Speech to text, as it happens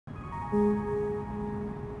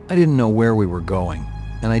I didn't know where we were going,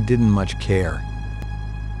 and I didn't much care.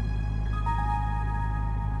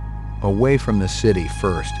 Away from the city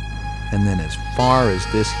first, and then as far as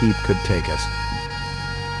this heap could take us.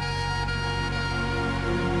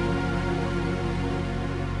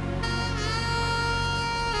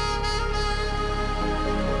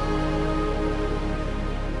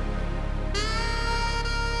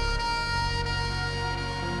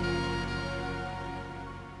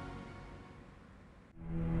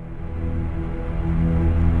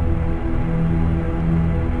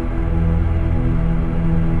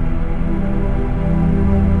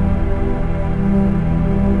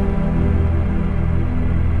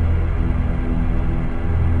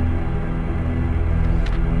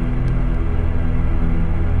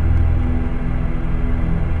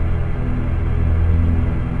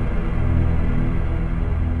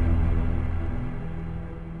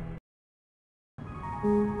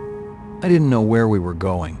 I didn't know where we were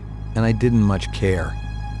going, and I didn't much care.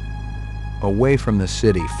 Away from the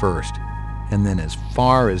city first, and then as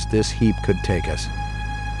far as this heap could take us.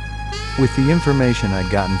 With the information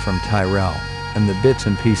I'd gotten from Tyrell, and the bits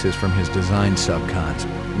and pieces from his design subcons,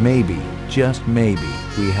 maybe, just maybe,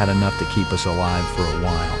 we had enough to keep us alive for a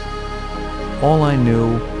while. All I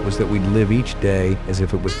knew was that we'd live each day as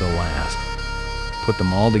if it was the last. Put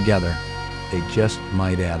them all together, they just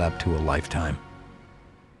might add up to a lifetime.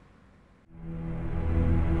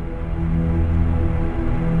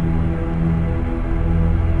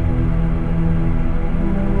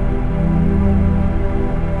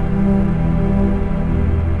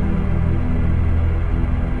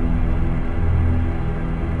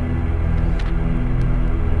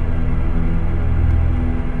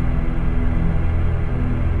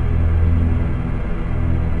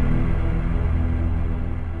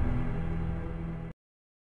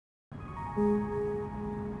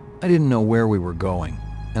 I didn't know where we were going,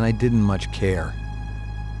 and I didn't much care.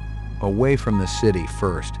 Away from the city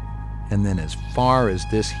first, and then as far as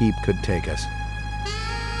this heap could take us.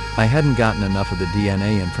 I hadn't gotten enough of the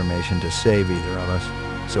DNA information to save either of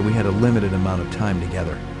us, so we had a limited amount of time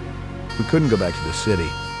together. We couldn't go back to the city.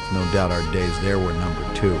 No doubt our days there were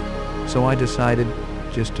numbered too. So I decided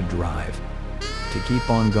just to drive, to keep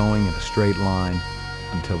on going in a straight line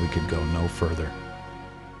until we could go no further.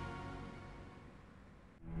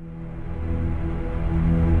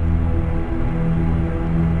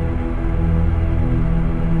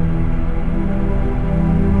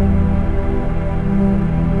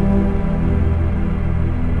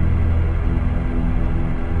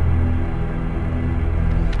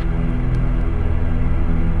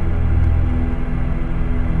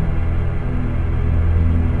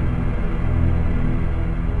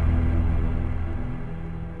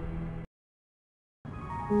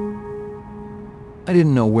 I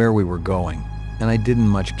didn't know where we were going, and I didn't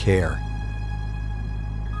much care.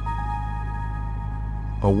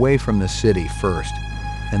 Away from the city first,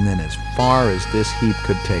 and then as far as this heap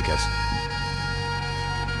could take us.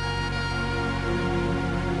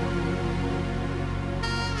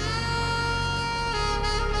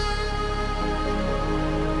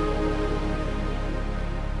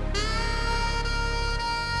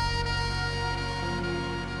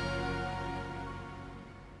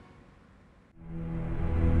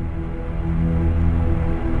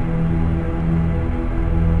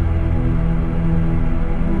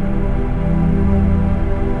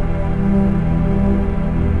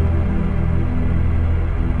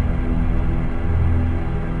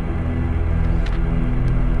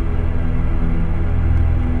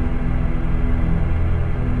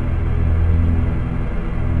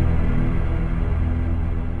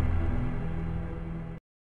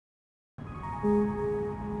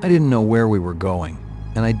 I didn't know where we were going,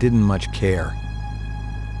 and I didn't much care.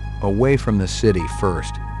 Away from the city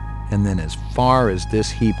first, and then as far as this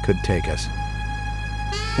heap could take us.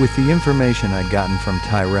 With the information I'd gotten from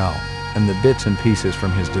Tyrell, and the bits and pieces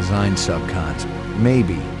from his design subcons,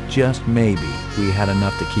 maybe, just maybe, we had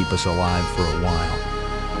enough to keep us alive for a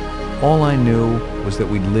while. All I knew was that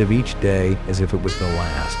we'd live each day as if it was the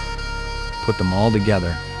last. Put them all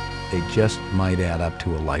together, they just might add up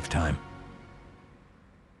to a lifetime.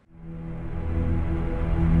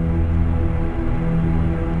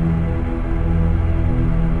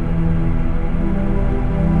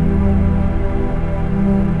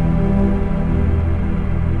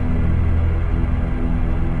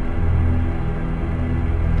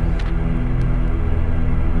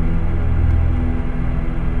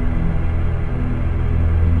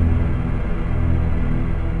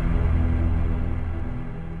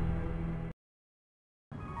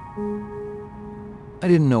 I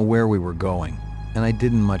didn't know where we were going, and I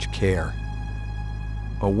didn't much care.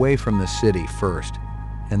 Away from the city first,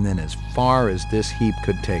 and then as far as this heap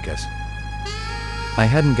could take us. I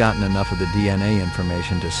hadn't gotten enough of the DNA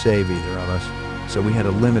information to save either of us, so we had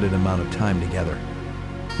a limited amount of time together.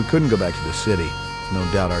 We couldn't go back to the city. No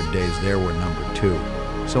doubt our days there were numbered too.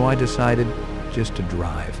 So I decided just to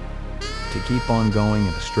drive, to keep on going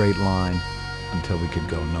in a straight line until we could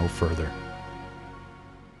go no further.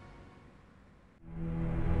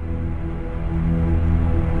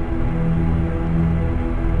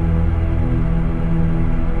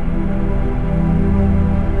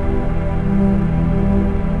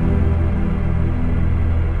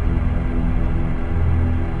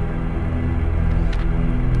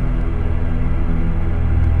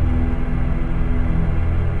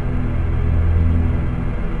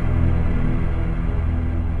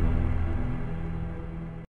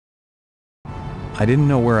 I didn't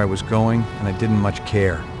know where I was going, and I didn't much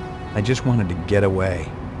care. I just wanted to get away.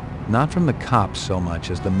 Not from the cops so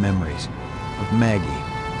much as the memories of Maggie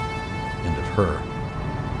and of her.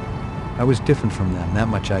 I was different from them, that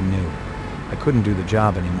much I knew. I couldn't do the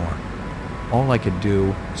job anymore. All I could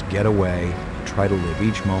do was get away and try to live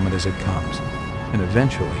each moment as it comes. And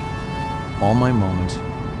eventually, all my moments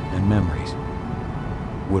and memories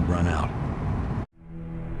would run out.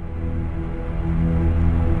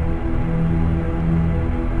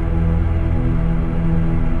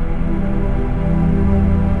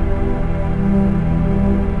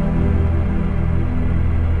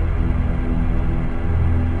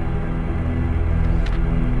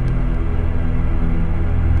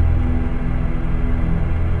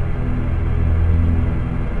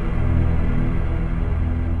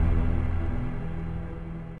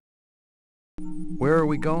 Where are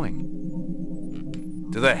we going?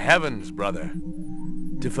 To the heavens, brother.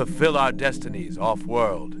 To fulfill our destinies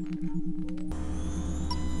off-world.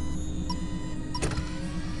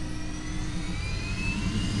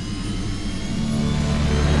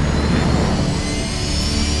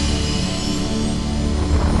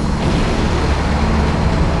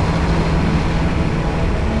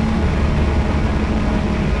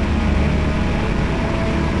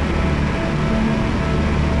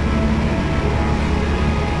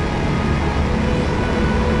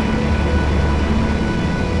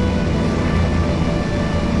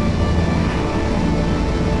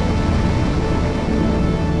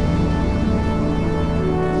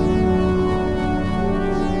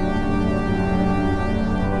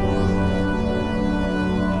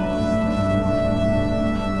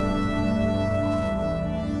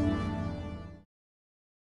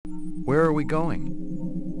 Where are we going?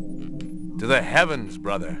 To the heavens,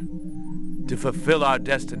 brother. To fulfill our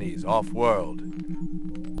destinies off-world.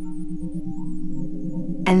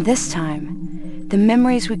 And this time, the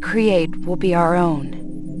memories we create will be our own.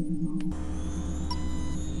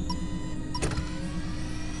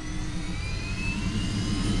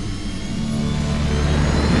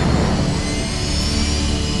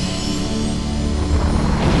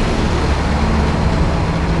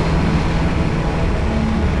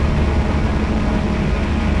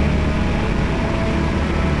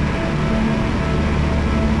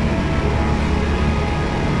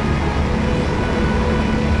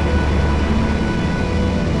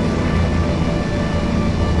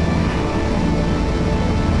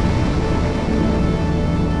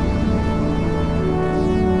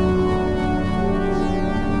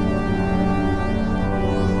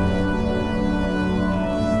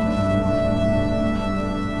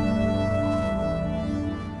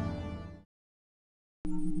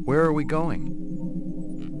 Where are we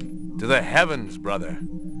going? To the heavens, brother.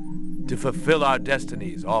 To fulfill our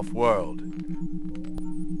destinies off-world.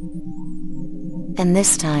 And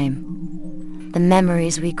this time, the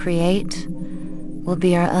memories we create will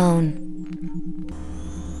be our own.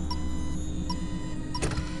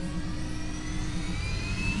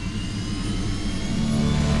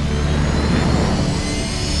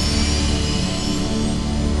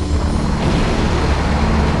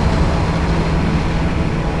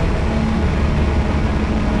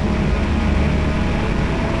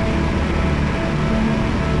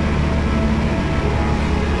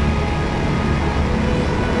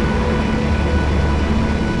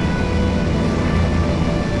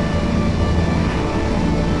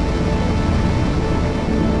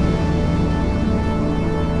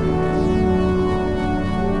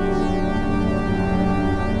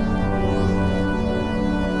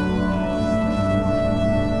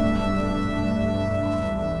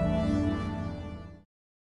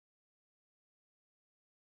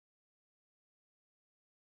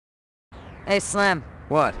 Hey, Slim.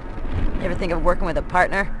 What? You ever think of working with a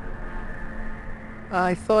partner?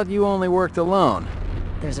 I thought you only worked alone.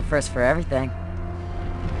 There's a first for everything.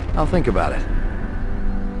 I'll think about it.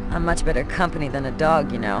 I'm much better company than a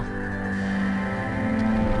dog, you know.